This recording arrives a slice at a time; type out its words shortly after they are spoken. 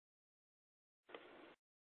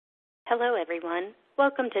Hello, everyone.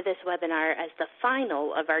 Welcome to this webinar as the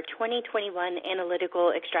final of our 2021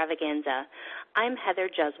 Analytical Extravaganza. I'm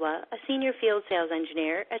Heather Juswa, a Senior Field Sales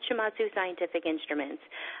Engineer at Shimadzu Scientific Instruments.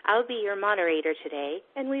 I'll be your moderator today,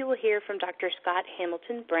 and we will hear from Dr. Scott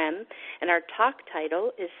Hamilton Brem, and our talk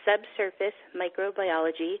title is Subsurface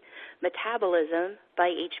Microbiology, Metabolism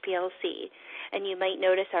by HPLC. And you might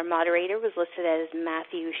notice our moderator was listed as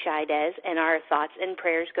Matthew Scheidez, and our thoughts and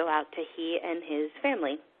prayers go out to he and his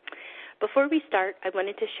family. Before we start, I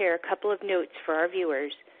wanted to share a couple of notes for our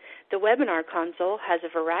viewers. The webinar console has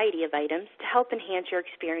a variety of items to help enhance your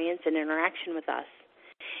experience and interaction with us.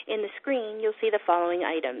 In the screen, you'll see the following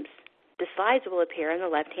items. The slides will appear on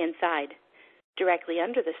the left-hand side. Directly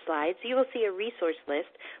under the slides, you will see a resource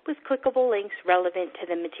list with clickable links relevant to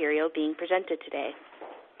the material being presented today.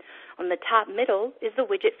 On the top middle is the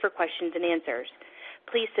widget for questions and answers.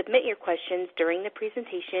 Please submit your questions during the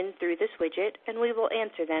presentation through this widget, and we will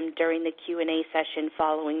answer them during the Q&A session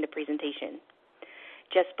following the presentation.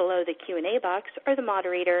 Just below the Q&A box are the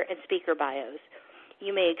moderator and speaker bios.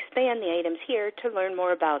 You may expand the items here to learn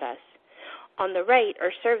more about us. On the right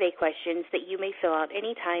are survey questions that you may fill out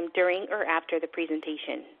anytime during or after the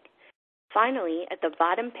presentation. Finally, at the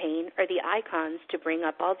bottom pane are the icons to bring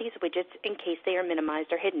up all these widgets in case they are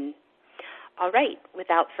minimized or hidden. All right,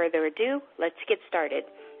 without further ado, let's get started.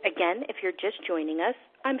 Again, if you're just joining us,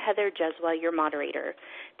 I'm Heather Juswa, your moderator.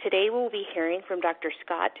 Today we'll be hearing from Dr.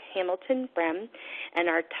 Scott Hamilton Brem, and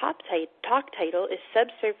our talk title is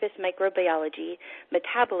Subsurface Microbiology,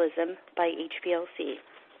 Metabolism by HPLC.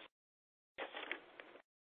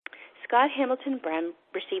 Scott Hamilton Brem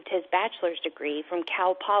received his bachelor's degree from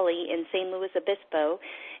Cal Poly in San Luis Obispo,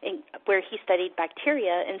 where he studied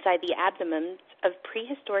bacteria inside the abdomens of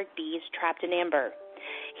prehistoric bees trapped in amber.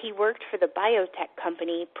 He worked for the biotech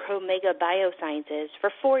company Promega Biosciences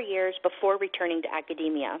for 4 years before returning to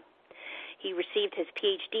academia. He received his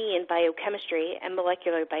PhD in biochemistry and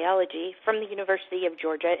molecular biology from the University of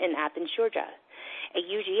Georgia in Athens, Georgia. At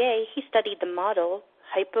UGA, he studied the model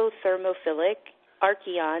hypothermophilic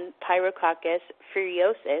archaeon pyrococcus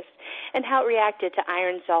furiosus and how it reacted to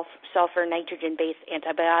iron sulfur nitrogen-based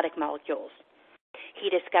antibiotic molecules.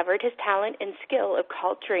 He discovered his talent and skill of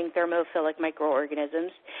culturing thermophilic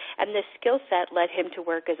microorganisms, and this skill set led him to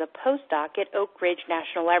work as a postdoc at Oak Ridge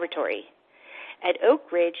National Laboratory. At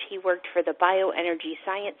Oak Ridge, he worked for the Bioenergy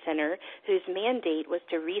Science Center, whose mandate was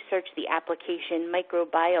to research the application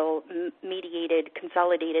microbiome-mediated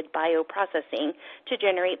consolidated bioprocessing to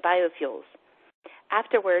generate biofuels.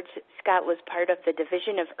 Afterwards, Scott was part of the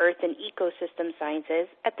Division of Earth and Ecosystem Sciences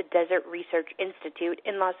at the Desert Research Institute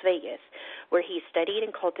in Las Vegas, where he studied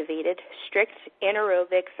and cultivated strict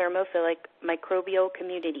anaerobic thermophilic microbial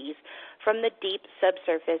communities from the deep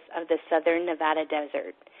subsurface of the southern Nevada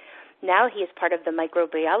desert. Now he is part of the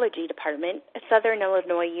microbiology department at Southern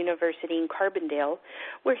Illinois University in Carbondale,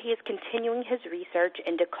 where he is continuing his research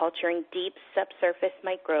into culturing deep subsurface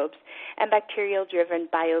microbes and bacterial-driven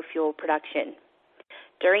biofuel production.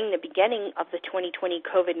 During the beginning of the 2020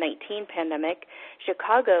 COVID-19 pandemic,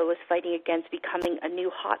 Chicago was fighting against becoming a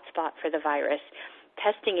new hotspot for the virus.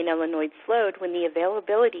 Testing in Illinois slowed when the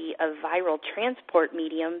availability of viral transport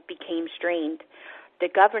medium became strained.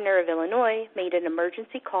 The governor of Illinois made an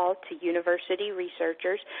emergency call to university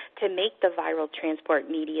researchers to make the viral transport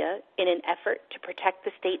media in an effort to protect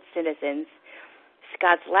the state's citizens.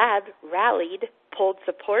 Scott's lab rallied, pulled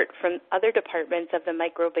support from other departments of the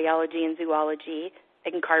microbiology and zoology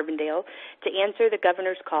in Carbondale to answer the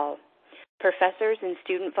governor's call. Professors and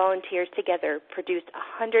student volunteers together produced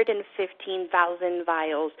 115,000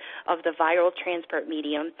 vials of the viral transport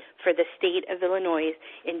medium for the state of Illinois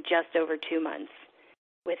in just over 2 months.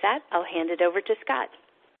 With that, I'll hand it over to Scott.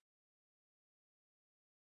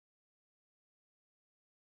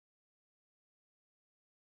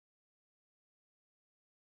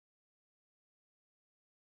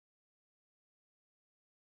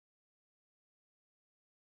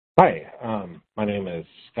 Hi, my name is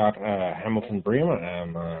Scott Hamilton Brem.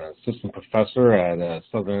 I'm an assistant professor at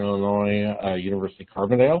Southern Illinois University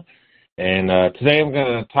Carbondale. And today I'm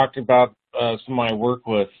going to talk about some of my work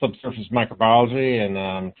with subsurface microbiology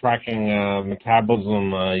and tracking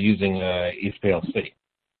metabolism using HPLC.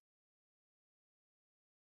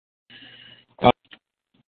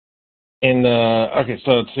 Okay,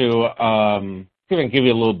 so to give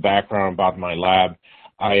you a little background about my lab,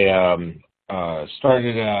 I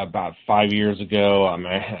started about 5 years ago. I'm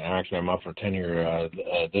up for tenure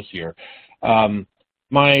this year.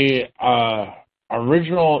 My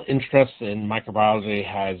original interest in microbiology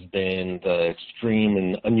has been the extreme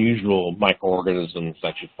and unusual microorganisms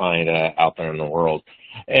that you find out there in the world.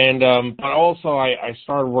 And but also I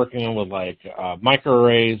started working with like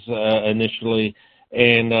microarrays initially,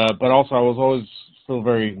 and but also I was always still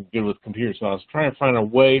very good with computers, so I was trying to find a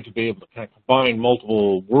way to be able to kind of combine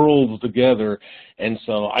multiple worlds together. And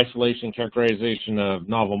so isolation, characterization of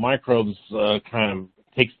novel microbes kind of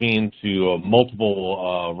takes me into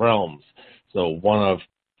multiple realms. So one of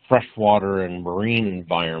freshwater and marine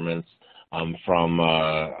environments, from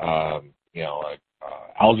you know, like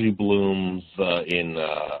algae blooms in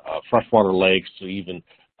freshwater lakes to even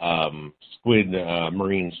squid,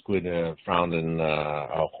 marine squid found in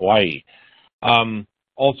Hawaii.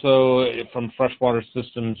 Also, from freshwater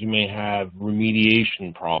systems, you may have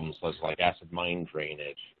remediation problems, such like acid mine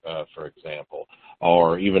drainage, for example,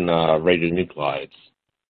 or even radionuclides.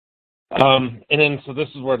 And then, so this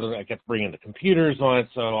is where I get to bring in the computers on it.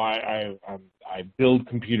 So I build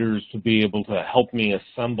computers to be able to help me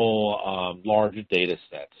assemble large data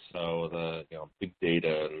sets. So the big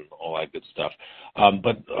data and all that good stuff.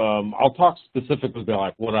 But I'll talk specifically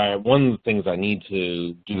about like one of the things I need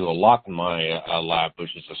to do a lot in my lab,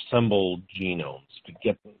 which is assemble genomes to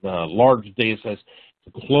get large data sets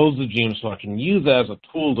to close the genome, so I can use that as a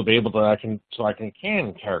tool to be able to I can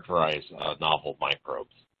characterize novel microbes.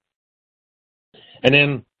 And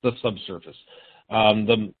then the subsurface.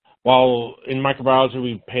 While in microbiology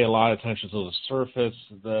we pay a lot of attention to the surface,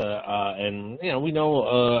 and we know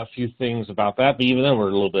a few things about that, but even then we're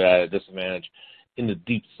a little bit at a disadvantage. In the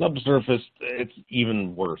deep subsurface, it's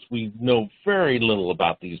even worse. We know very little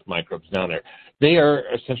about these microbes down there. They are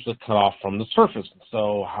essentially cut off from the surface.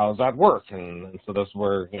 So how does that work? And so that's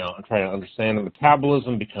where I'm trying to understand the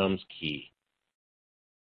metabolism becomes key.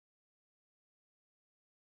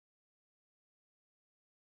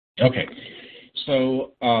 Okay,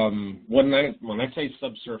 so when I say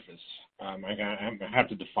subsurface, I have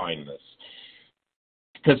to define this,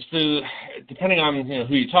 because depending on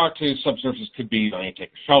who you talk to, subsurface could be you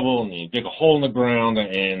take a shovel and you dig a hole in the ground,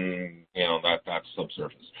 and that's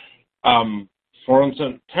subsurface. For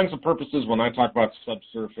intents and purposes, when I talk about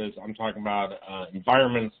subsurface, I'm talking about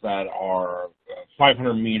environments that are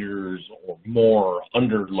 500 meters or more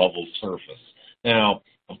under level surface. Now,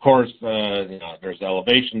 of course, there's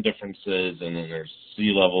elevation differences, and then there's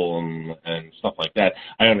sea level and stuff like that.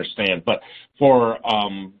 I understand, but for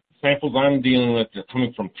samples I'm dealing with, they're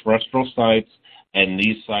coming from terrestrial sites, and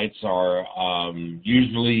these sites are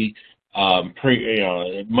usually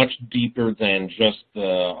much deeper than just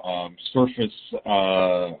the surface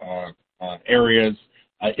areas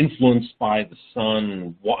influenced by the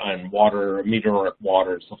sun and water, meteoric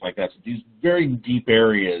water, and stuff like that. So these very deep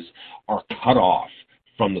areas are cut off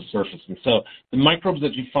from the surface. And so the microbes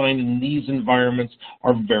that you find in these environments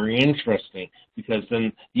are very interesting, because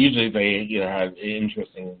then usually they have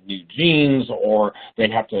interesting new genes, or they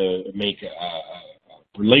have to make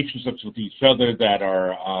relationships with each other that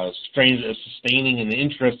are sustaining and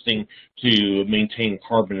interesting to maintain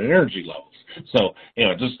carbon and energy levels. So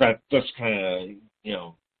just kind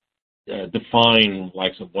of define,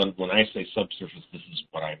 like, so when I say subsurface, this is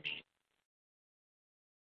what I mean.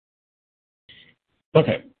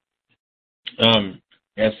 Okay.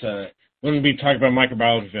 Yes, wouldn't be talking about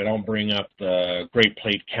microbiology if I don't bring up the Great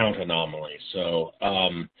Plate Count anomaly. So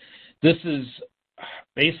this is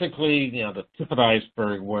basically the tip of the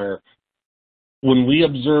iceberg, where when we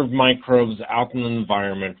observe microbes out in the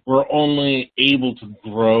environment, we're only able to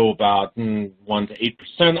grow about 1 to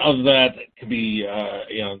 8% of that. It could be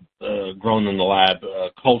grown in the lab,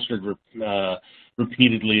 cultured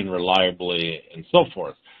repeatedly and reliably, and so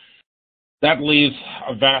forth. That leaves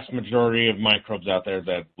a vast majority of microbes out there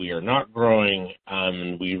that we are not growing,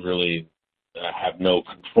 and we really have no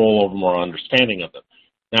control over them or understanding of them.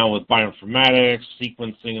 Now, with bioinformatics,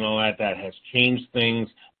 sequencing, and all that, that has changed things,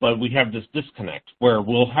 but we have this disconnect where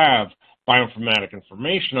we'll have bioinformatic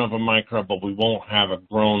information of a microbe, but we won't have a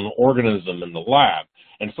grown organism in the lab.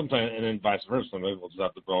 And sometimes, and then vice versa, we'll just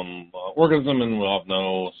have the grown organism and we'll have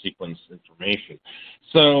no sequence information.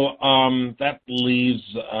 So that leaves,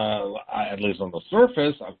 at least on the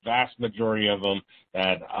surface, a vast majority of them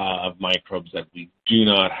of microbes that we do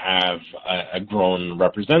not have a grown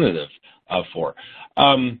representative for.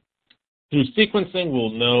 Through sequencing,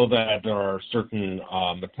 we'll know that there are certain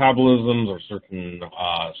metabolisms or certain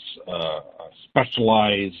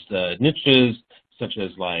specialized niches, such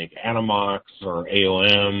as like Anamox or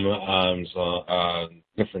AOM,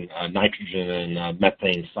 different nitrogen and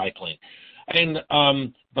methane cycling. And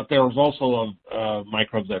but there's also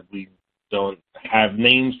microbes that we don't have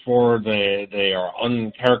names for. They are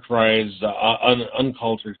uncharacterized,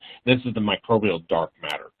 uncultured. This is the microbial dark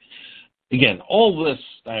matter. Again, all this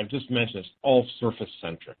that I've just mentioned is all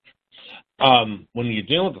surface-centric. When you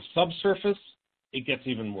deal with the subsurface, it gets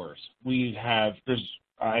even worse.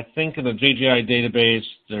 I think in the JGI database,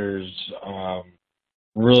 there's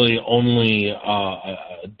really only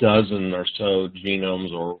a dozen or so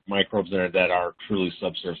genomes or microbes there that are truly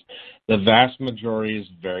subsurface. The vast majority is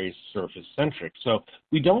very surface-centric. So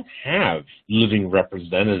we don't have living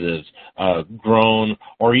representatives, grown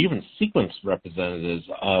or even sequenced representatives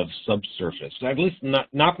of subsurface, at least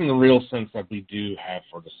not in the real sense that we do have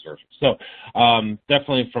for the surface. So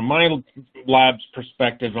definitely from my lab's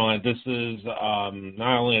perspective on it, this is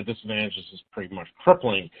not only a disadvantage, this is pretty much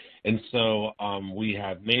crippling. And so we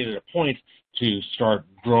have made it a point to start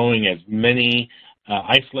growing as many,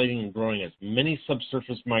 isolating and growing as many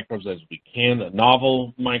subsurface microbes as we can, the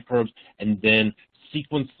novel microbes, and then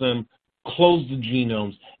sequence them, close the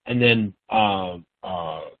genomes, and then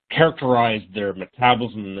characterize their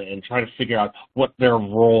metabolism and try to figure out what their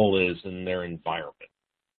role is in their environment.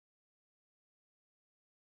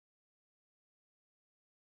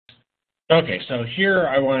 Okay, so here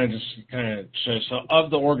I want to just kind of show, so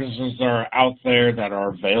of the organisms that are out there that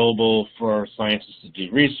are available for scientists to do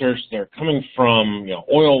research, they're coming from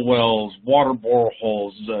oil wells, water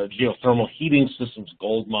boreholes, geothermal heating systems,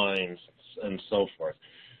 gold mines, and so forth.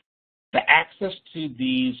 The access to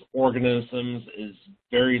these organisms is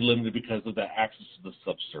very limited because of the access to the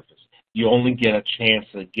subsurface. You only get a chance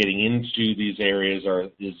at getting into these areas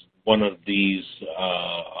is one of these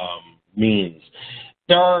means.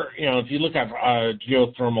 There are, if you look at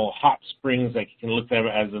geothermal hot springs, like you can look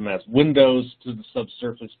at them as windows to the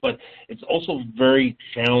subsurface, but it's also very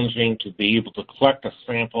challenging to be able to collect a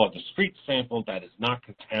sample, a discrete sample that is not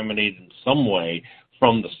contaminated in some way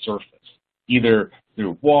from the surface, either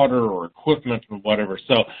through water or equipment or whatever.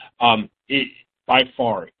 So by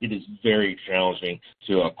far, it is very challenging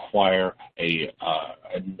to acquire a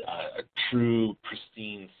true,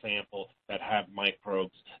 pristine sample that have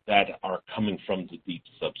microbes that are coming from the deep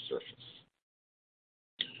subsurface.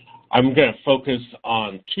 I'm going to focus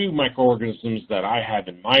on two microorganisms that I have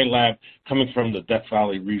in my lab coming from the Death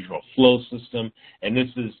Valley Regional Flow System, and this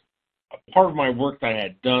is a part of my work that I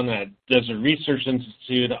had done at Desert Research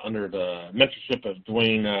Institute under the mentorship of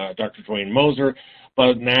Dr. Dwayne Moser,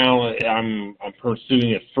 but now I'm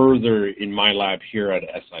pursuing it further in my lab here at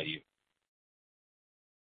SIU.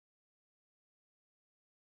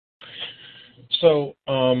 So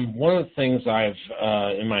one of the things I've,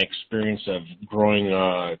 in my experience of growing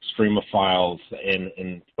extremophiles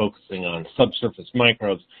and focusing on subsurface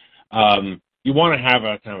microbes, you want to have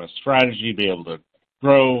a kind of a strategy, be able to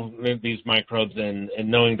grow these microbes and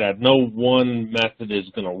knowing that no one method is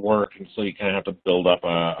going to work, and so you kind of have to build up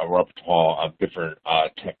a repertoire of different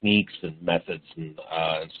techniques and methods and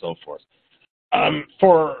so forth.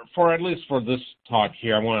 For at least for this talk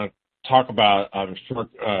here, I want to talk about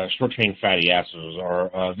short-chain fatty acids,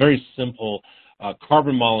 or very simple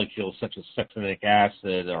carbon molecules such as succinic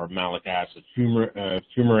acid or malic acid,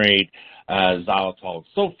 fumarate, xylitol, and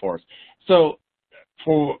so forth. So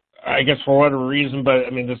I guess for whatever reason, but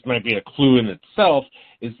I mean this might be a clue in itself,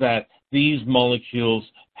 is that these molecules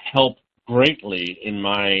help greatly in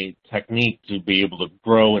my technique to be able to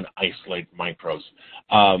grow and isolate microbes.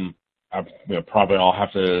 Probably I'll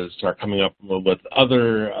have to start coming up with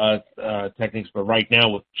other techniques, but right now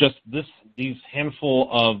with just these handful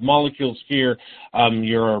of molecules here,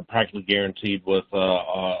 you're practically guaranteed with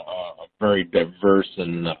a very diverse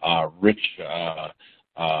and rich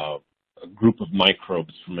group of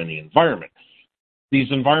microbes from any environment.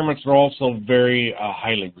 These environments are also very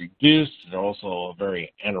highly reduced. They're also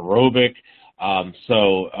very anaerobic.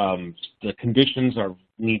 So the conditions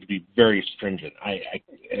need to be very stringent.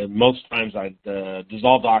 Most times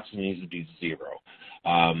dissolved oxygen needs to be 0.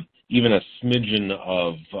 Even a smidgen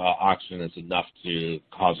of oxygen is enough to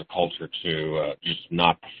cause a culture to just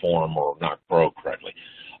not perform or not grow correctly.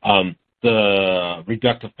 The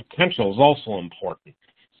reductive potential is also important.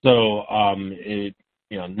 So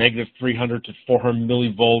negative 300 to 400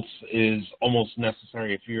 millivolts is almost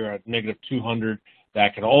necessary. If you're at negative 200,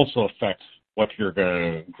 that can also affect what you're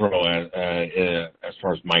going to grow as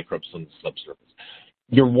far as microbes on the subsurface.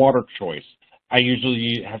 Your water choice. I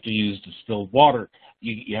usually have to use distilled water.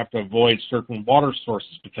 You have to avoid certain water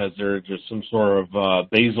sources because there's some sort of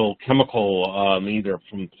basal chemical, either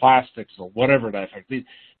from plastics or whatever that affects.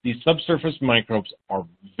 These subsurface microbes are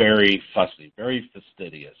very fussy, very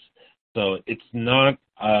fastidious. So it's not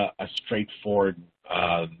a straightforward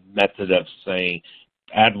method of saying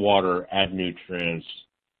add water, add nutrients,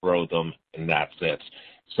 grow them, and that's it.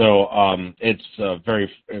 So it's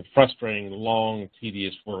very frustrating, long,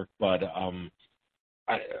 tedious work, but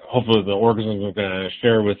hopefully the organisms I'm going to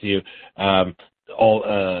share with you, all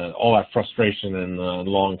that frustration and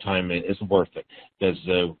long time is worth it, because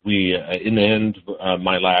we, in the end,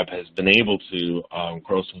 my lab has been able to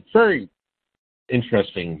grow some very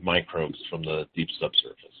interesting microbes from the deep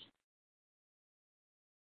subsurface.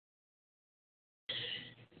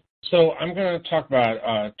 So I'm going to talk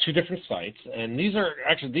about two different sites, and these are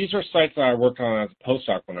sites that I worked on as a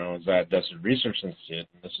postdoc when I was at Desert Research Institute.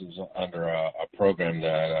 And this is under a program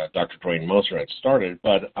that Dr. Dwayne Moser had started.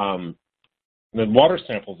 But the water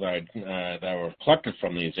samples that were collected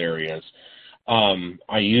from these areas,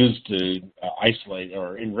 I used to isolate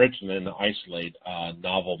or enrich and then isolate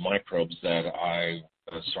novel microbes that I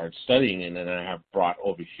started studying, and then I have brought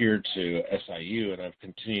over here to SIU, and I've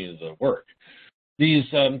continued the work. These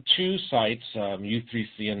two sites,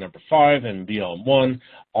 U3C and number 5 and BL1,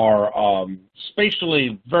 are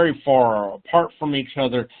spatially very far apart from each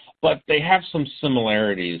other, but they have some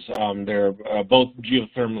similarities. They're both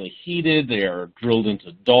geothermally heated. They are drilled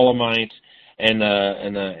into dolomite, and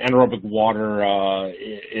anaerobic water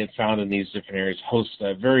found in these different areas hosts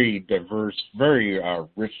a very diverse, very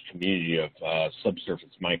rich community of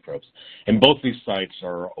subsurface microbes. And both these sites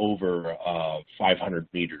are over 500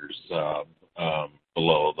 meters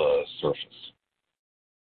below the surface.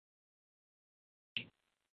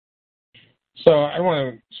 So I don't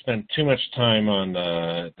want to spend too much time on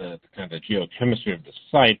the kind of geochemistry of the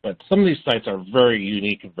site, but some of these sites are very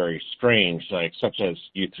unique and very strange, like such as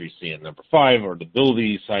U3C and number 5 or the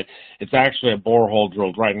Bildy site. It's actually a borehole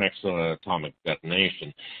drilled right next to an atomic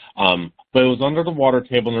detonation. But it was under the water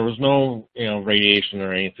table, and there was no radiation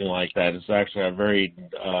or anything like that. It's actually a very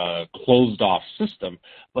closed-off system,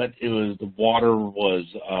 but the water was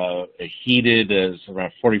heated as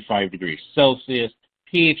around 45 degrees Celsius.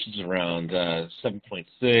 pH is around 7.6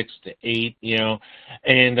 to 8,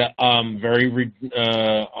 and very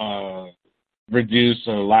reduced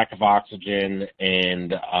lack of oxygen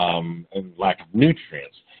and lack of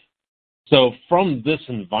nutrients. So from this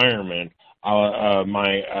environment, I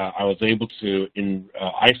was able to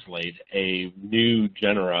isolate a new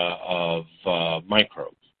genera of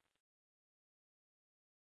microbes.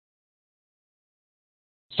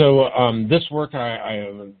 So this work,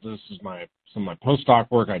 this is some of my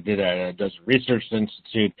postdoc work I did at Desert Research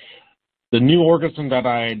Institute. The new organism that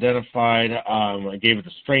I identified, I gave it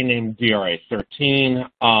the strain name DRI13,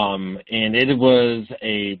 and it was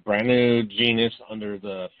a brand new genus under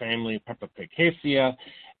the family Fracticalcis.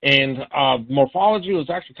 And morphology was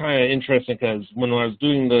actually kind of interesting, because when I was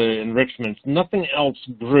doing the enrichments, nothing else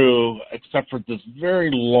grew except for this very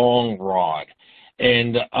long rod.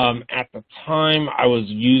 And at the time, I was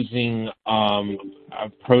using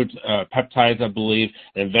peptides, I believe,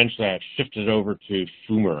 and eventually I shifted over to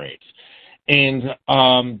fumarates. And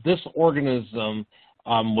this organism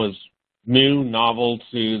was new, novel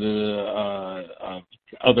to the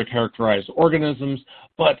other characterized organisms,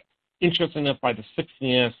 but interesting enough, by the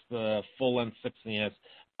 16S, the full-length 16S,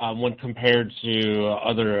 when compared to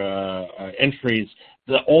other entries,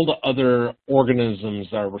 all the other organisms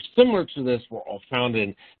that were similar to this were all found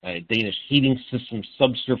in Danish heating systems,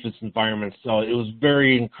 subsurface environments. So it was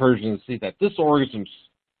very encouraging to see that this organism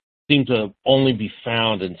seemed to only be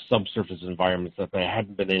found in subsurface environments, that there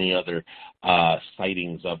hadn't been any other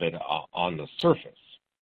sightings of it on the surface.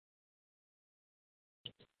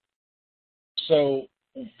 So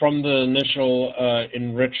from the initial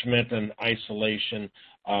enrichment and isolation,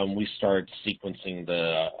 we started sequencing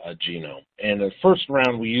the genome. And the first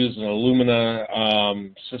round, we used an Illumina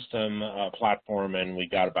system platform, and we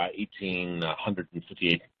got about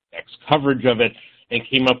 1,858x coverage of it, and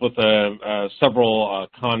came up with several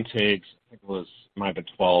contigs. I think it might have been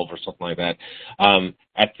 12 or something like that,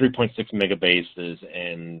 at 3.6 megabases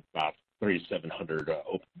and about 3,700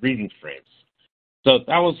 open reading frames. So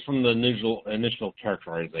that was from the initial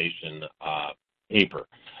characterization paper.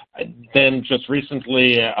 Then just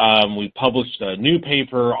recently, we published a new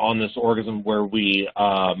paper on this organism where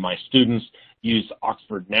my students used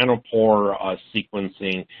Oxford nanopore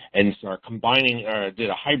sequencing and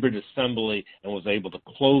did a hybrid assembly and was able to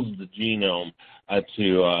close the genome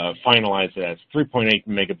to finalize it as 3.8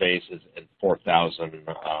 megabases and 4,000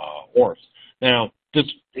 ORFs. Now,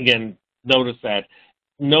 just again, notice that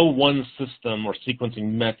no one system or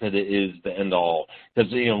sequencing method is the end-all,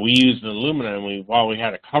 because we used an Illumina, and while we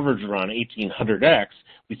had a coverage around 1800x,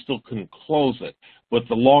 we still couldn't close it. With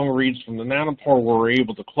the long reads from the nanopore, we were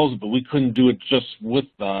able to close it, but we couldn't do it just with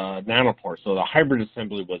the nanopore. So the hybrid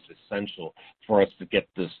assembly was essential for us to get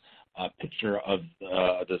this picture of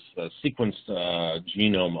this sequenced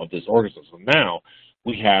genome of this organism. So now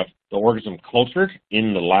we have the organism cultured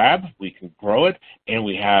in the lab, we can grow it, and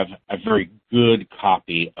we have a very good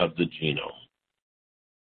copy of the genome.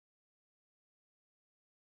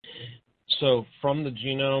 So from the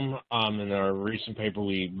genome, in our recent paper,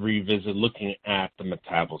 we revisit looking at the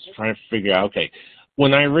metabolism, trying to figure out, okay,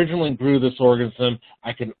 when I originally grew this organism,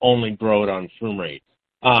 I could only grow it on fumarate.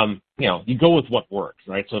 You go with what works,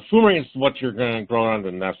 right? So if fumarate is what you're going to grow on,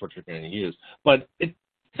 then that's what you're going to use. But it's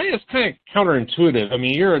kind of counterintuitive. I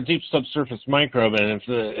mean, you're a deep subsurface microbe, and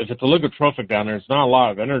if it's a ligotrophic down there, it's not a lot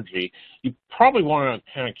of energy. You probably want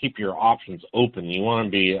to kind of keep your options open. You want to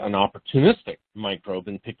be an opportunistic microbe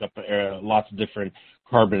and pick up lots of different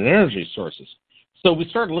carbon and energy sources. So we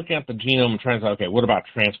started looking at the genome and trying to say, okay, what about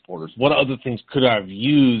transporters? What other things could I have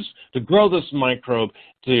used to grow this microbe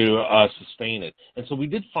to sustain it? And so we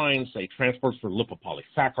did find, say, transporters for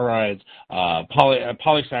lipopolysaccharides,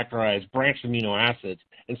 polysaccharides, branched amino acids.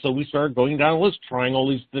 And so we started going down the list, trying all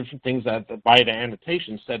these different things that by the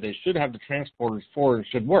annotation said they should have the transporters for and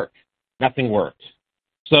should work. Nothing worked.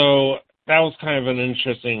 So that was kind of an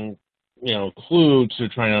interesting clue to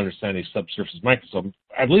trying to understand these subsurface microbes.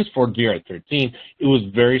 At least for DR13, it was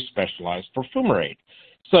very specialized for fumarate.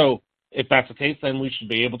 So if that's the case, then we should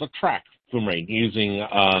be able to track fumarate using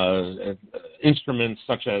instruments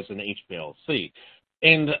such as an HPLC.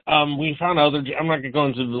 And we found other, I'm not going to go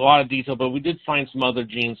into a lot of detail, but we did find some other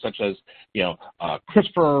genes such as,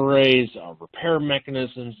 CRISPR arrays, repair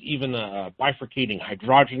mechanisms, even bifurcating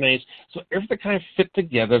hydrogenase. So everything kind of fit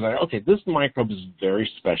together that, okay, this microbe is very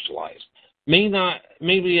specialized.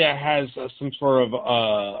 Maybe it has some sort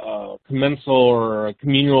of commensal or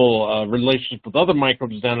communal relationship with other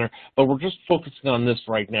microbes down there, but we're just focusing on this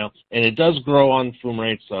right now. And it does grow on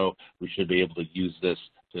fumarate, so we should be able to use this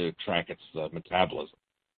to track its metabolism.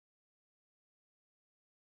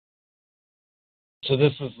 So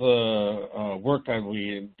this is the work that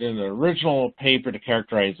we did in the original paper to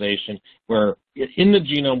characterization, where in the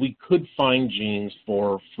genome we could find genes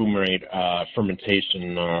for fumarate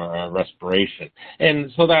fermentation or respiration.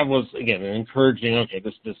 And so that was, again, encouraging, okay,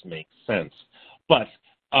 this makes sense. But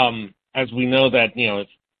as we know that,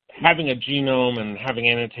 having a genome and having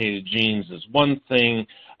annotated genes is one thing.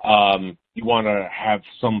 You want to have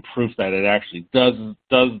some proof that it actually does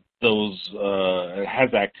it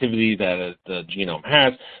has activity that the genome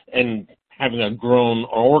has, and having a grown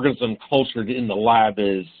organism cultured in the lab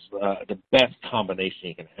is the best combination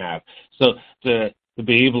you can have. So to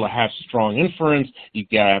be able to have strong inference, you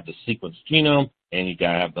got to have the sequenced genome and you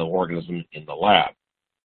got to have the organism in the lab.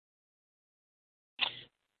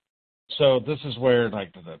 So this is where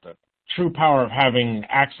the true power of having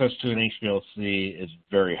access to an HPLC is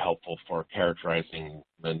very helpful for characterizing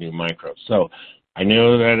the new microbes. So I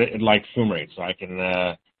know that it likes fumarate, so I can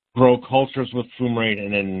grow cultures with fumarate,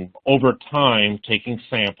 and then over time, taking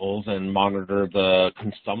samples and monitor the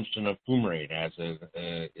consumption of fumarate as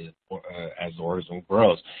the organism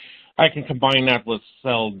grows. I can combine that with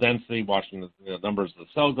cell density, watching the numbers of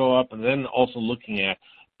the cell go up, and then also looking at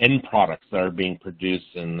end products that are being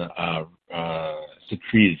produced and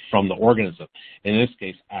secreted from the organism. In this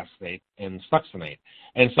case, acetate and succinate.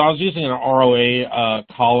 And so I was using an ROA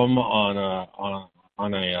column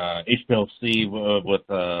on a HPLC with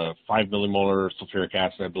 5 millimolar sulfuric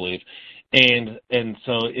acid, I believe. And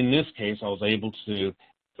so in this case, I was able to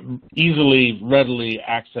readily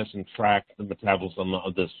access and track the metabolism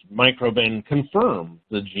of this microbe and confirm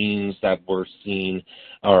the genes that were seen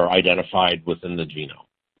or identified within the genome.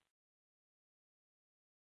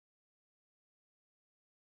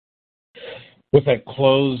 With that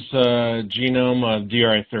closed genome of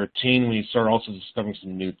DRI13, we start also discovering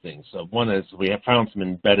some new things. So one is we have found some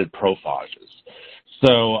embedded prophages.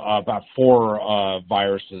 So about 4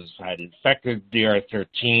 viruses had infected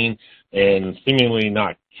DRI13 and seemingly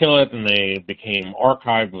not kill it, and they became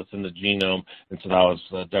archived within the genome. And so that was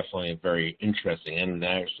definitely very interesting. And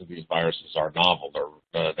actually, these viruses are novel.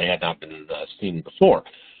 They had not been seen before.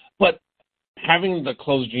 But having the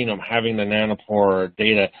closed genome, having the nanopore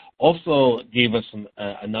data also gave us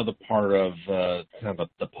another part of kind of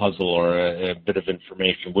the puzzle, or a bit of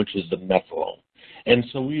information, which is the methylome. And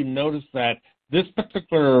so we noticed that this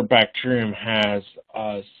particular bacterium has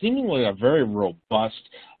seemingly a very robust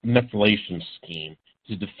methylation scheme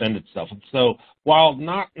to defend itself. And so while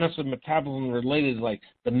not necessarily metabolism related,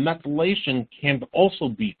 the methylation can also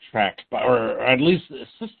be tracked by, or at least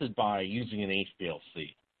assisted by, using an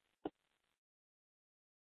HPLC.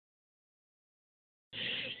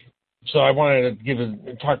 So I wanted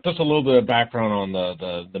to talk just a little bit of background on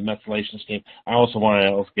the methylation scheme. I also want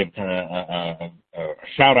to give kind of a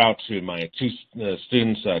shout out to my two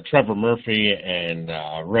students, Trevor Murphy and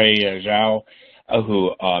Ray Zhao,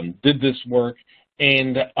 who did this work.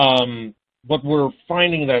 And what we're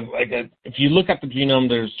finding that, like, if you look at the genome,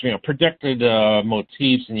 there's predicted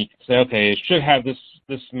motifs, and you can say, okay, it should have this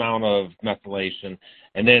amount of methylation.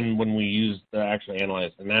 And then when we actually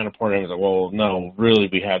analyze the nanopore, it was like, well, no, really,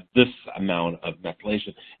 we have this amount of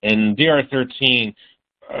methylation. And DR13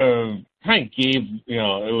 kind of gave,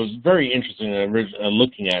 it was very interesting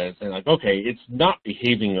looking at it and saying, like, okay, it's not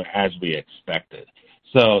behaving as we expected.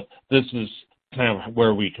 So this is kind of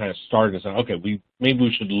where we kind of started and said, okay, maybe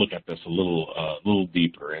we should look at this a little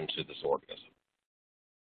deeper into this organism.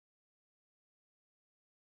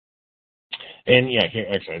 And yeah,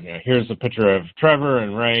 here's a picture of Trevor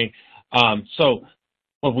and Ray. So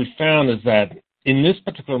what we found is that in this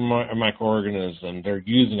particular microorganism, they're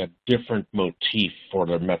using a different motif for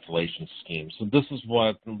their methylation scheme. So this is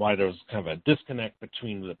why there was kind of a disconnect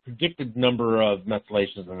between the predicted number of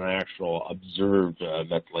methylations and the actual observed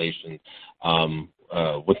methylation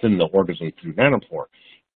within the organism through nanopore.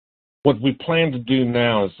 What we plan to do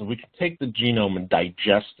now is that we can take the genome and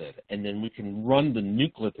digest it, and then we can run the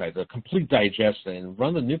nucleotides, a complete digestion, and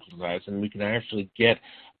run the nucleotides, and we can actually get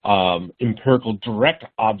empirical direct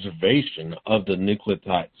observation of the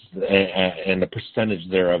nucleotides and the percentage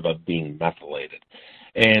thereof of being methylated.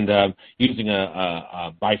 And using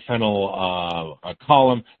a biphenyl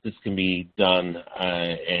column, this can be done,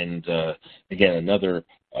 and again, another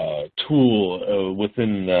tool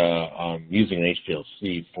within using an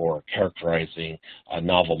HPLC for characterizing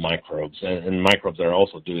novel microbes, and microbes that are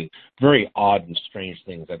also doing very odd and strange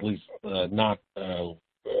things, at least not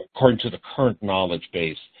according to the current knowledge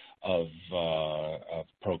base of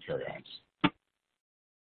prokaryotes.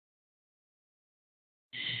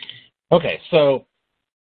 Okay, so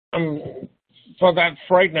for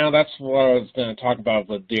right now, that's what I was going to talk about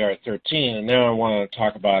with DR13, and now I want to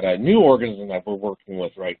talk about a new organism that we're working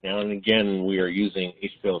with right now. And again, we are using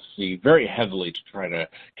HPLC very heavily to try to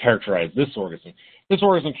characterize this organism. This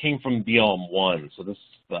organism came from BLM1, so this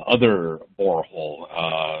is the other borehole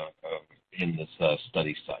in this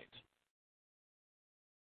study site.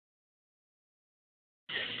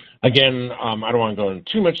 Again, I don't want to go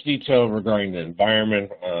into too much detail regarding the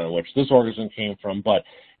environment which this organism came from, but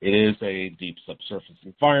it is a deep subsurface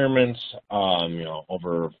environment,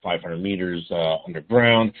 over 500 meters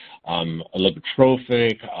underground,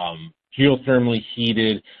 oligotrophic, geothermally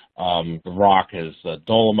heated. The rock is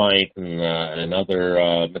dolomite and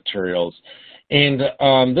other materials. And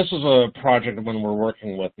this was a project when we're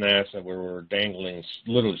working with NASA where we're dangling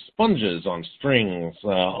literally sponges on strings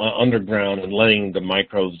underground and letting the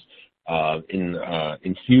microbes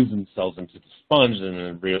infuse themselves into the sponge, and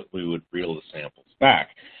then we would reel the samples back.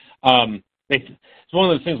 It's one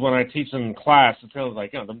of those things when I teach them in class, it sounds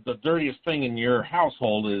like, the dirtiest thing in your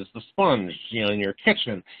household is the sponge, in your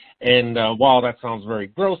kitchen. And while that sounds very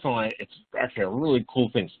gross, it's actually a really cool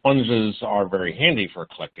thing. Sponges are very handy for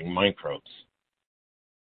collecting microbes.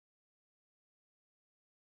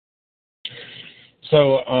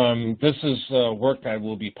 So this is work that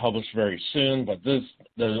will be published very soon, but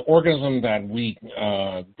the organism that we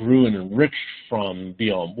grew and enriched from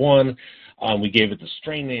BLM1, we gave it the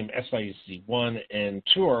strain name SIUC1, and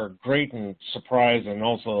to our great and surprise and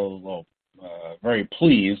also very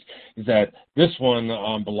pleased is that this one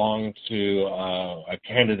belonged to a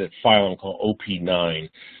candidate phylum called OP9.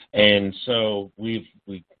 And so we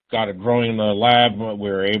got it growing in the lab. We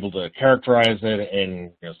were able to characterize it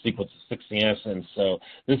and sequence the 16S, and so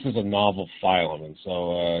this is a novel phylum, and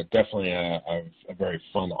so definitely a very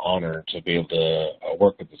fun honor to be able to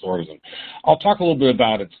work with this organism. I'll talk a little bit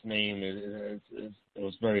about its name. It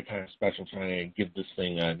was very kind of special trying to give this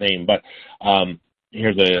thing a name, but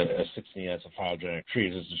here's a 16S of phylogenetic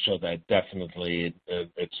trees, just to show that definitely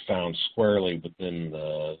it's found squarely within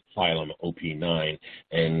the phylum OP9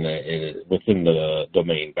 and within the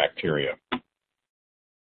domain bacteria.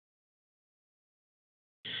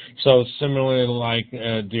 So similarly like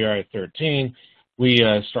DR13, we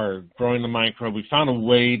started growing the microbe. We found a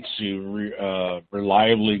way to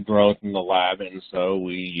reliably grow it in the lab, and so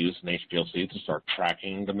we used an HPLC to start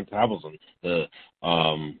tracking the metabolism, the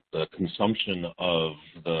consumption of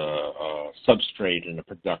the substrate and the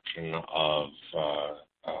production of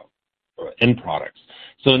end products.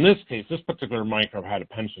 So in this case, this particular microbe had a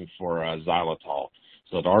penchant for xylitol.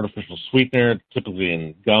 So the artificial sweetener, typically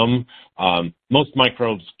in gum. Most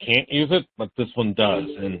microbes can't use it, but this one does.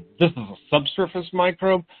 And this is a subsurface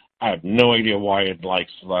microbe. I have no idea why it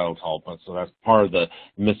likes xylitol, but so that's part of the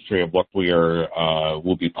mystery of what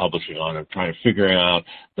we'll be publishing on, and trying to figure out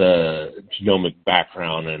the genomic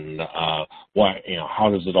background and how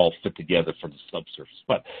does it all fit together for the subsurface.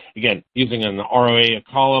 But again, using an ROA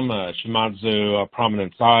column, a Shimadzu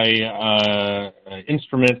prominence eye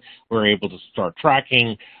instrument, we're able to start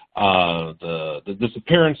tracking the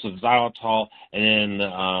disappearance of xylitol,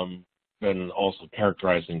 and then also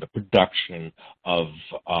characterizing the production of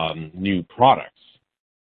new products.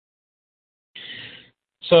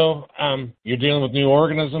 So you're dealing with new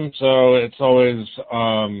organisms, so it's always,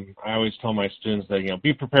 I always tell my students that,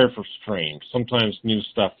 be prepared for strange. Sometimes new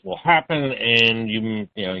stuff will happen, and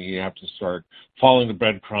you have to start following the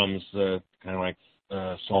breadcrumbs, kind of like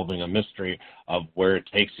solving a mystery of where it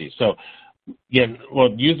takes you. So again,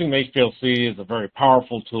 using the HPLC is a very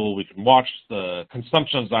powerful tool. We can watch the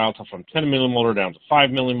consumption of xylitol from 10 millimolar down to 5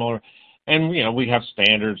 millimolar, and we have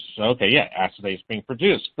standards. So, okay, yeah, acetate is being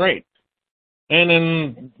produced, great. And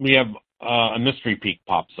then we have a mystery peak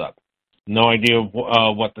pops up. No idea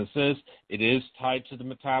what this is. It is tied to the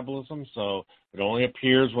metabolism, so it only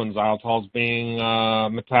appears when xylitol is being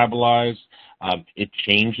metabolized. It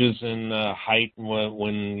changes in height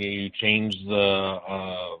when you change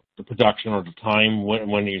the production or the time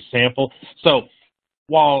when you sample. So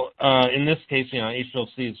while in this case,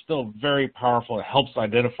 HPLC is still very powerful, it helps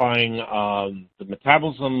identifying the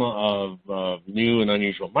metabolism of new and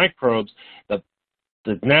unusual microbes.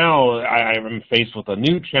 That now I'm faced with a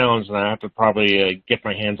new challenge, and I have to probably get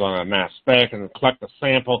my hands on a mass spec and collect a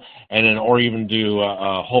sample, and then or even do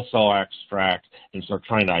a whole cell extract and start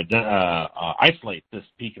trying to isolate this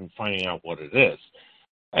peak and finding out what it is.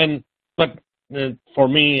 But for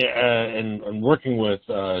me, and working with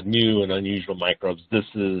new and unusual microbes, this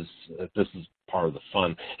is part of the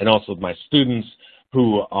fun, and also with my students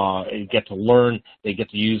who get to learn, they get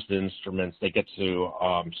to use the instruments, they get to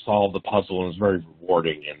solve the puzzle, and it's very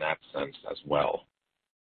rewarding in that sense as well.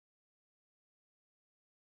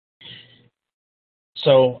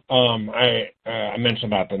 So I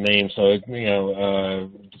mentioned about the name. So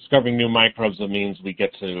discovering new microbes, that means we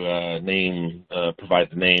get to provide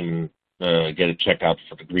the name, get it checked out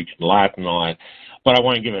for the Greek and Latin and all that. But I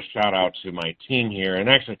want to give a shout out to my team here. And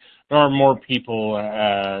actually, there are more people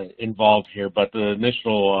involved here, but the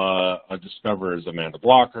initial discoverer is Amanda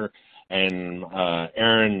Blocker, and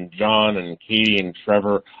Aaron, John, and Katie, and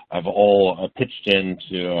Trevor have all pitched in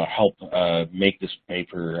to help make this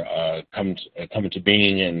paper come into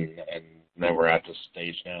being, and now we're at this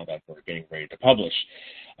stage now that we're getting ready to publish.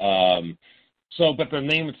 But the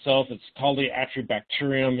name itself, it's called the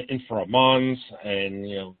Bacterium inframans,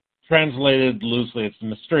 and translated loosely, it's the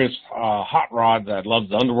mysterious hot rod that loves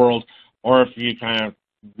the underworld, or if you kind of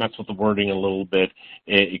mess with the wording a little bit,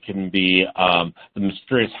 it can be the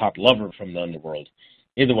mysterious hot lover from the underworld.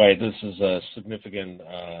 Either way, this is a significant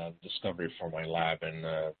discovery for my lab, and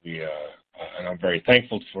I'm very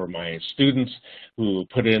thankful for my students who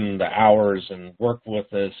put in the hours and work with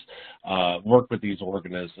this, work with these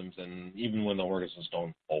organisms, and even when the organisms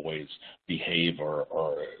don't always behave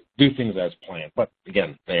or do things as planned. But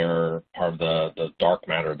again, they're part of the dark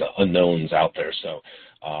matter, the unknowns out there. So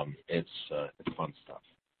it's fun stuff.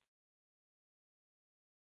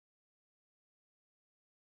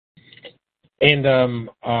 And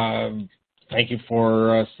thank you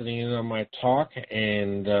for sitting in on my talk.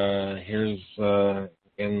 And here's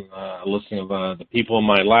again a listing of the people in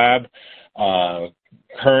my lab,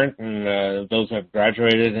 current and those who have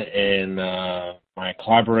graduated, and my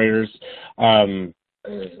collaborators.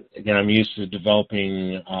 Again, I'm used to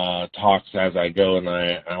developing talks as I go, and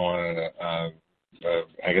I want to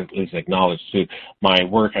I can at least acknowledge too my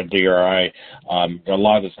work at DRI. A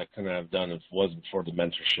lot of this I couldn't have done if it wasn't for the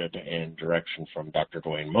mentorship and direction from Dr.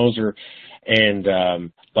 Dwayne Moser.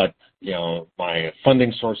 And but my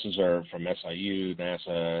funding sources are from SIU,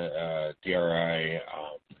 NASA, DRI,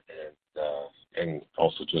 and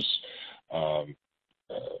also just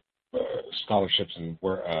scholarships and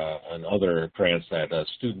other grants that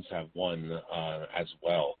students have won as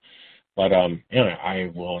well. But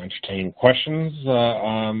I will entertain questions,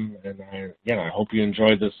 and I hope you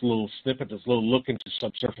enjoyed this little snippet, this little look into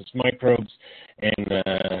subsurface microbes,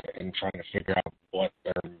 and trying to figure out what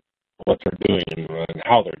they're doing and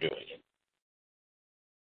how they're doing it.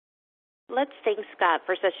 Let's thank Scott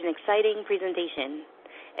for such an exciting presentation.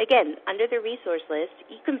 Again, under the resource list,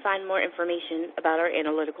 you can find more information about our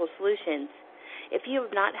analytical solutions. If you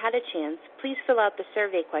have not had a chance, please fill out the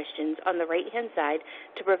survey questions on the right-hand side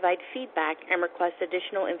to provide feedback and request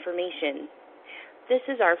additional information. This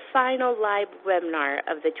is our final live webinar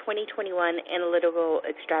of the 2021 Analytical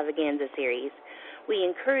Extravaganza series. We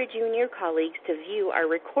encourage you and your colleagues to view our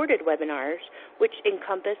recorded webinars, which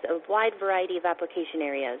encompass a wide variety of application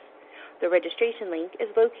areas. The registration link is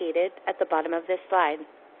located at the bottom of this slide.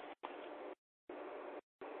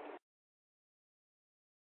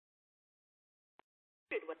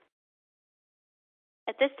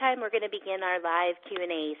 At this time, we're going to begin our live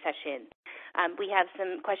Q&A session. We have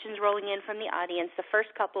some questions rolling in from the audience. The first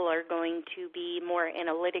couple are going to be more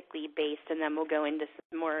analytically based, and then we'll go into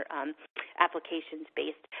some more applications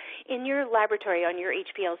based. In your laboratory on your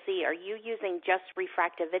HPLC, are you using just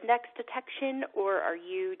refractive index detection, or are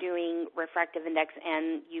you doing refractive index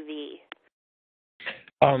and UV?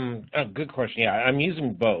 Good question. Yeah, I'm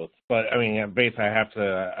using both, but I mean, basically, I have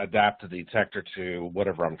to adapt the detector to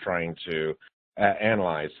whatever I'm trying to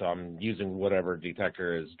analyze. So I'm using whatever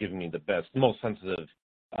detector is giving me the best, most sensitive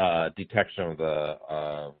detection of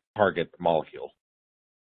the target molecule.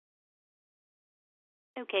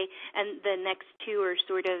 Okay, and the next two are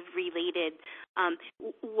sort of related.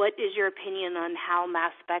 What is your opinion on how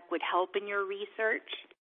mass spec would help in your research?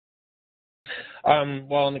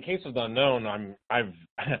 Well, in the case of the unknown, I've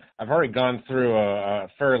already gone through a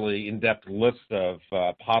fairly in-depth list of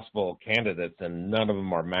possible candidates, and none of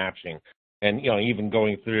them are matching. And even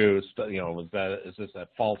going through, is this a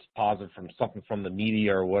false positive from something from the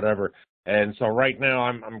media or whatever? And so right now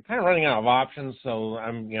I'm kind of running out of options. So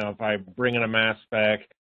if I bring in a mass spec,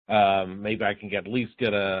 maybe I can at least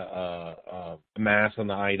get a mass on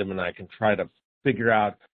the item, and I can try to figure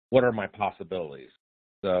out what are my possibilities.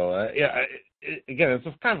 So again, it's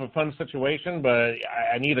kind of a fun situation, but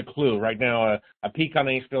I need a clue right now. A peek on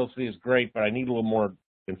HPLC is great, but I need a little more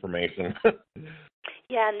information.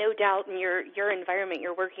 Yeah, no doubt. In your environment,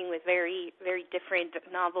 you're working with very, very different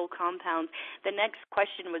novel compounds. The next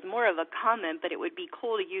question was more of a comment, but it would be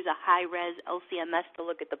cool to use a high-res LCMS to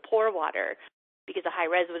look at the pore water, because a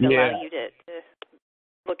high-res would allow you to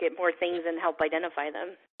look at more things and help identify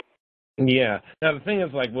them. Yeah. Now, the thing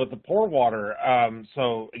is, like, with the pore water,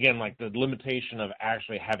 so, again, like, the limitation of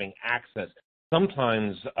actually having access,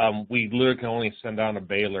 sometimes we literally can only send down a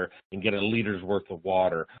baler and get a liter's worth of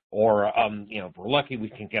water, or if we're lucky, we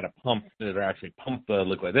can get a pump that actually pump the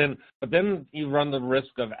liquid. But then you run the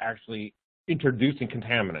risk of actually introducing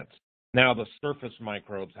contaminants. Now the surface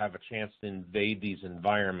microbes have a chance to invade these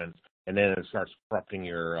environments, and then it starts corrupting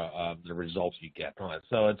your the results you get on it.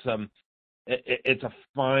 So it's a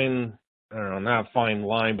fine, I don't know, not a fine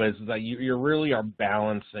line, but it's that you really are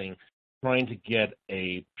balancing trying to get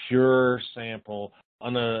a pure sample,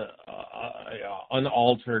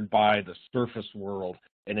 unaltered by the surface world,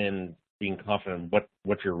 and then being confident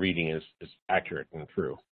what you're reading is accurate and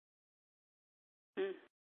true.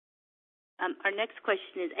 Our next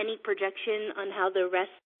question is, any projection on how the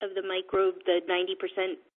rest of the microbe, the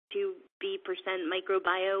 90% to B%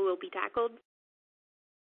 microbio, will be tackled?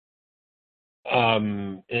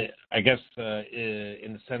 I guess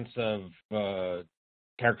in the sense of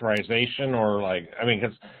characterization, or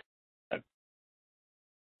because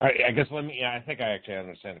I guess I think I actually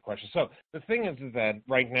understand the question. So the thing is that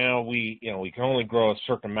right now we can only grow a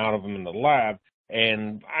certain amount of them in the lab,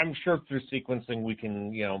 and I'm sure through sequencing we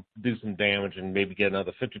can do some damage and maybe get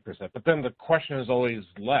another 50%. But then the question is always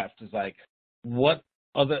left is like, what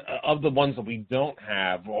of the ones that we don't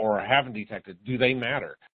have or haven't detected, do they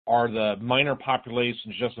matter? Are the minor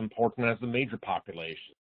populations just important as the major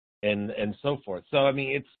population? And so forth. So I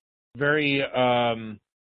mean, it's very. I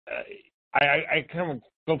kind of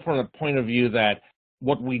go from the point of view that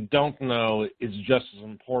what we don't know is just as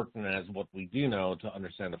important as what we do know to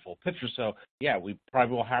understand the full picture. So yeah, we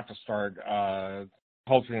probably will have to start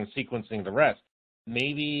culturing and sequencing the rest.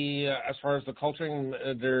 Maybe as far as the culturing,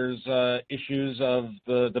 there's issues of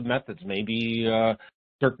the methods. Maybe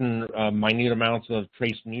certain minute amounts of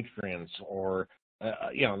trace nutrients, or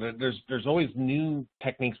there's always new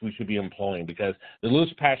techniques we should be employing, because the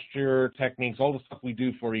Lewis Pasteur techniques, all the stuff we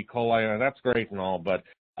do for E. coli, that's great and all, but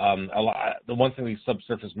the one thing these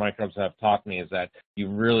subsurface microbes have taught me is that you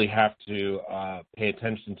really have to pay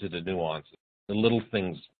attention to the nuances. The little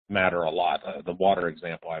things matter a lot. The water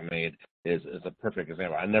example I made is a perfect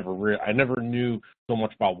example. I never knew so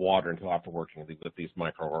much about water until after working with these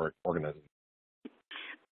microorganisms.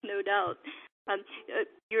 No doubt.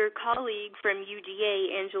 Your colleague from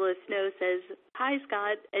UGA, Angela Snow, says, "Hi,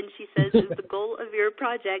 Scott," and she says, "Is the goal of your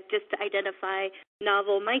project just to identify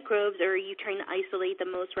novel microbes, or are you trying to isolate the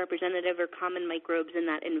most representative or common microbes in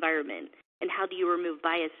that environment? And how do you remove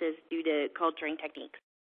biases due to culturing techniques?"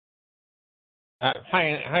 Hi,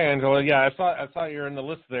 Angela. Yeah, I saw you're in the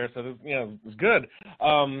list there, so it was good.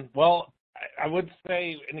 Well, I would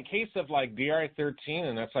say in the case of like DRI-13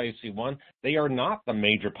 and SIUC1, they are not the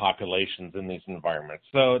major populations in these environments.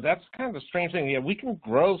 So that's kind of the strange thing. Yeah, we can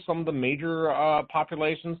grow some of the major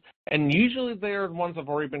populations, and usually they're the ones that have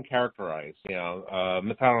already been characterized,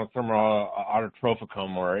 Methylome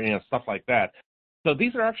or stuff like that. So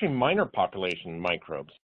these are actually minor population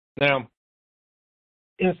microbes. Now,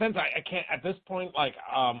 in a sense, I can't at this point.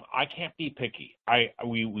 I can't be picky.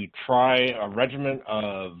 We try a regimen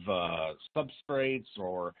of substrates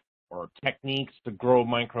or techniques to grow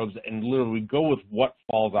microbes, and literally go with what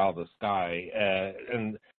falls out of the sky.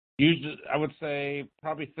 And usually, I would say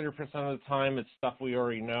probably 30% of the time it's stuff we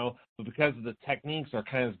already know. But because the techniques are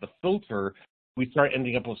kind of the filter, we start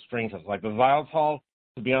ending up with strange stuff. Like the xylitol.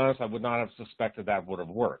 To be honest, I would not have suspected that would have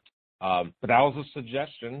worked. But that was a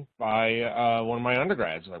suggestion by one of my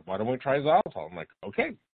undergrads. Like, why don't we try xylitol? I'm like,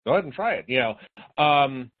 okay, go ahead and try it.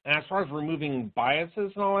 And as far as removing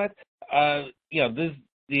biases and all that,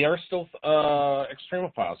 they are still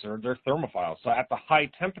extremophiles. They're thermophiles. So at the high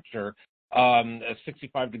temperature, at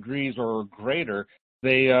 65 degrees or greater,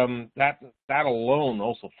 they that alone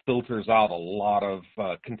also filters out a lot of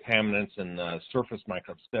contaminants and surface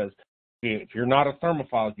microbes. Because if you're not a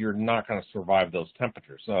thermophile, you're not going to survive those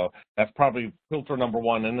temperatures. So that's probably filter number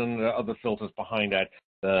one. And then the other filters behind that,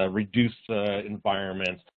 the reduced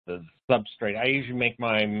environments, the substrate. I usually make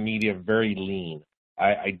my media very lean.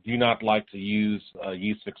 I do not like to use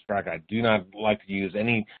yeast extract. I do not like to use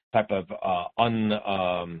any type of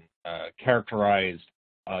uncharacterized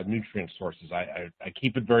nutrient sources. I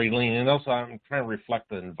keep it very lean. And also I'm trying to reflect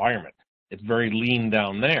the environment. It's very lean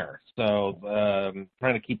down there, so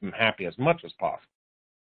trying to keep them happy as much as possible.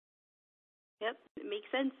 Yep, it makes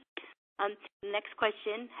sense. Next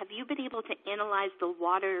question, have you been able to analyze the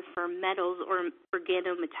water for metals or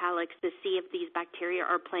organometallics to see if these bacteria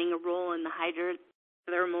are playing a role in the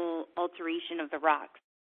hydrothermal alteration of the rocks?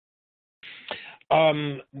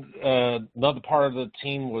 Another part of the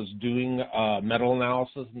team was doing metal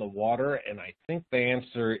analysis in the water, and I think the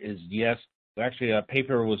answer is yes. Actually, a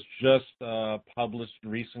paper was just published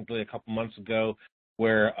recently, a couple months ago,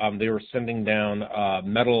 where they were sending down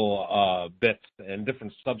metal bits and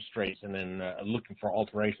different substrates, and then looking for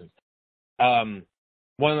alterations. I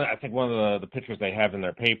think one of the pictures they have in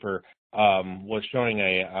their paper was showing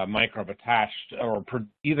a microbe attached, or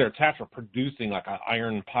either attached or producing like an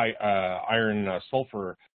iron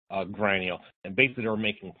sulfur granule, and basically they were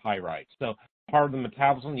making pyrite. So part of the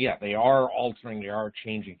metabolism, yeah, they are altering, they are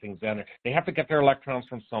changing things down there. They have to get their electrons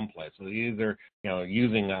from someplace. So either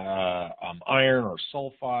using iron or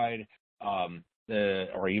sulfide,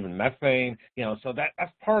 or even methane. So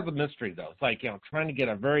that's part of the mystery, though. It's like trying to get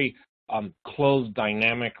a very closed,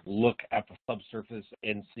 dynamic look at the subsurface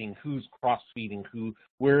and seeing who's cross-feeding who,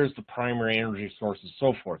 where's the primary energy sources,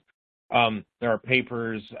 so forth. There are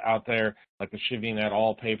papers out there, like the Shivian et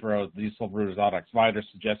al. Paper of these sulfur Vider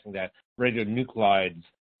suggesting that radionuclides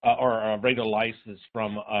or radiolysis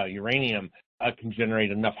from uranium can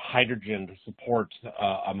generate enough hydrogen to support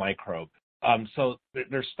a microbe. So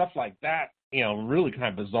there's stuff like that, really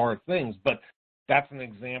kind of bizarre things, but that's an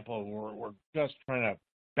example where we're just trying to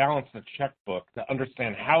balance the checkbook to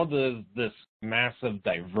understand how does this massive,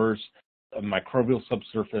 diverse microbial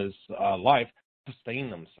subsurface life sustain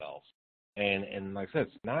themselves. And like I said,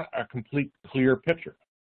 it's not a complete clear picture.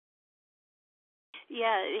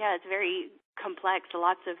 Yeah, it's very complex,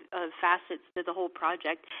 lots of facets to the whole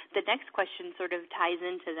project. The next question sort of ties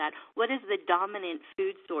into that. What is the dominant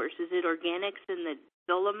food source? Is it organics in the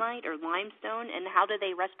dolomite or limestone, and how do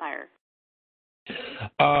they respire?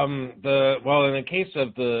 Well, in the case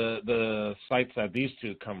of the sites that these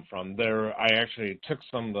two come from, I actually took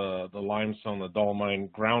some of the limestone, the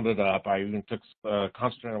dolomite, ground it up. I even took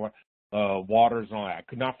concentrated waters and all that. I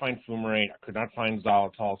could not find fumarate. I could not find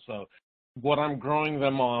xylitol. So what I'm growing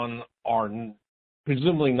them on are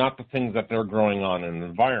presumably not the things that they're growing on in the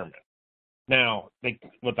environment. Now,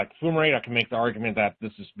 with like fumarate, I can make the argument that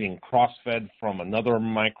this is being cross-fed from another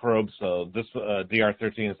microbe. So this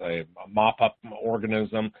DR13 is a mop-up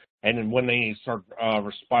organism. And then when they start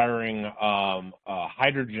respiring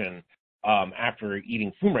hydrogen after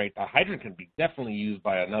eating fumarate, the hydrogen can be definitely used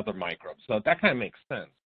by another microbe. So that kind of makes sense.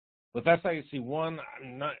 With SIUC1,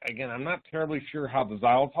 I'm not terribly sure how the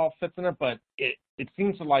xylitol fits in it, but it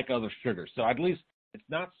seems to like other sugars. So at least it's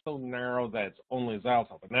not so narrow that it's only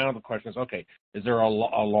xylitol. But now the question is, okay, is there a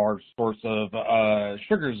large source of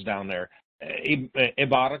sugars down there?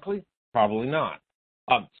 Abiotically, probably not.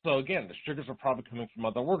 So again, the sugars are probably coming from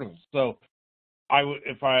other organisms. So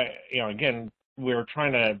again, we're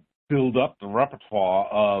trying to build up the repertoire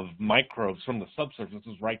of microbes from the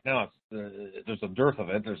subsurfaces. Right now, there's a dearth of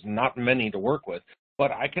it. There's not many to work with.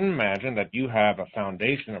 But I can imagine that you have a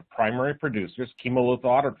foundation of primary producers,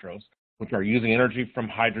 chemolithoautotrophs, which are using energy from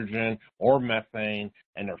hydrogen or methane,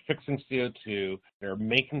 and they're fixing CO2, they're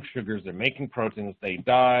making sugars, they're making proteins, they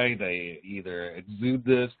die, they either exude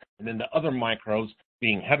this, and then the other microbes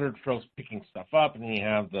being heterotrophs picking stuff up, and then you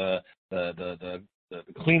have the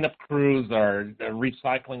cleanup crews that are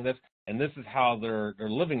recycling this, and this is how they're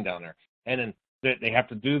living down there. And then they have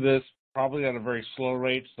to do this probably at a very slow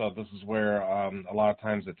rate, so this is where a lot of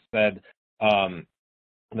times it's said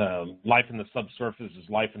the life in the subsurface is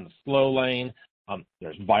life in the slow lane.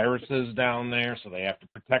 There's viruses down there, so they have to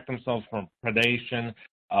protect themselves from predation.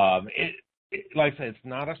 Like I said, it's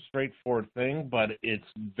not a straightforward thing, but it's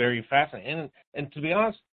very fascinating. And to be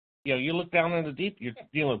honest, you look down in the deep, you're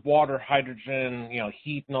dealing with water, hydrogen,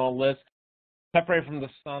 heat and all this. Separated from the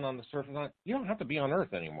sun on the surface, you don't have to be on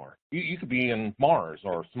Earth anymore. You could be in Mars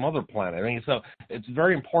or some other planet. I mean, so it's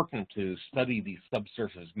very important to study these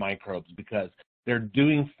subsurface microbes because they're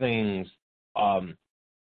doing things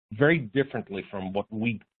very differently from what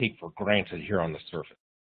we take for granted here on the surface.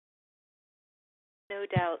 No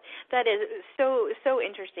doubt. That is so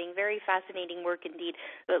interesting. Very fascinating work indeed.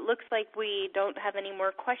 It looks like we don't have any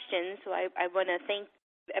more questions, so I want to thank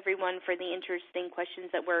everyone for the interesting questions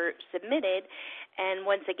that were submitted. And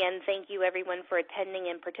once again, thank you everyone for attending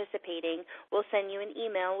and participating. We'll send you an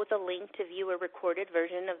email with a link to view a recorded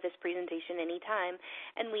version of this presentation anytime.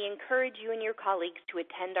 And we encourage you and your colleagues to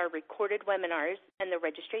attend our recorded webinars, and the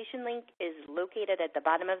registration link is located at the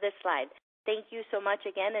bottom of this slide. Thank you so much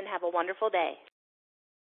again, and have a wonderful day.